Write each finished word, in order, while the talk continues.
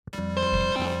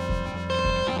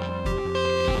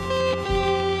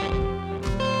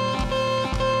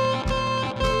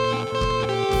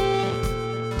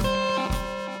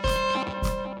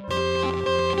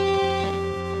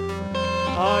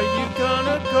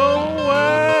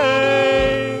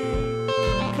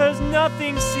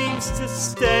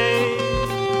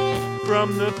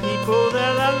from the people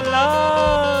that I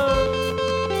love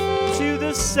to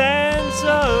the sands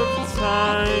of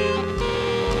time.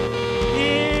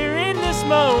 Here in this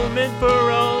moment, for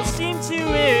all seem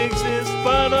to exist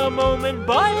but a moment.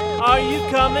 But are you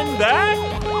coming back?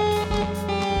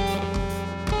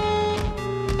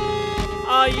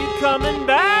 Are you coming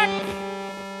back?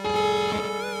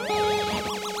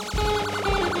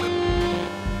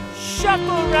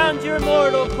 Shuffle round your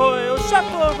immortal coil,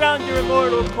 shuffle round your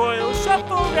immortal coil,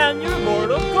 shuffle round your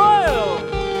immortal coil.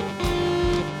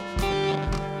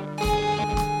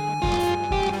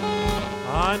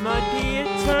 I might be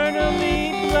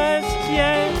eternally blessed,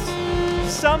 yet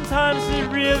sometimes it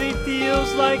really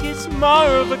feels like it's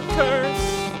more of a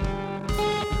curse.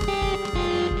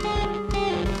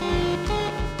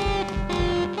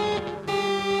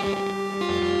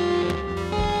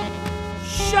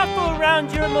 Shuffle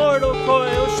round your immortal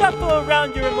coil, shuffle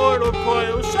round your immortal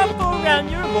coil, shuffle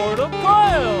round your immortal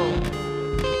coil.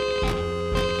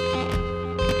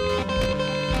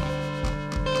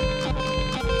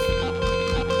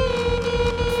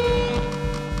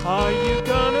 Are you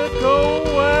gonna go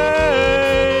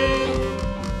away?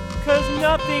 'Cause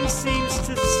nothing seems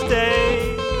to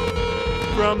stay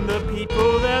from the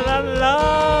people that I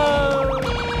love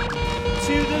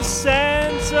to the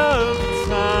sands of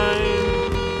time.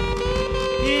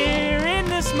 Here in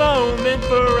this moment,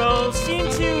 for all seem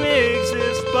to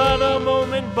exist but a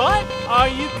moment. But are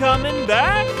you coming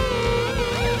back?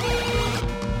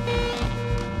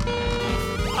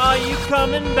 Are you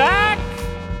coming back?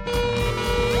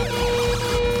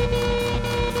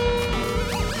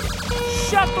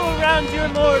 Shuffle round your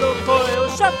immortal coil,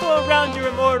 shuffle round your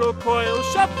immortal coil,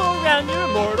 shuffle round your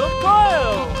immortal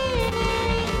coil.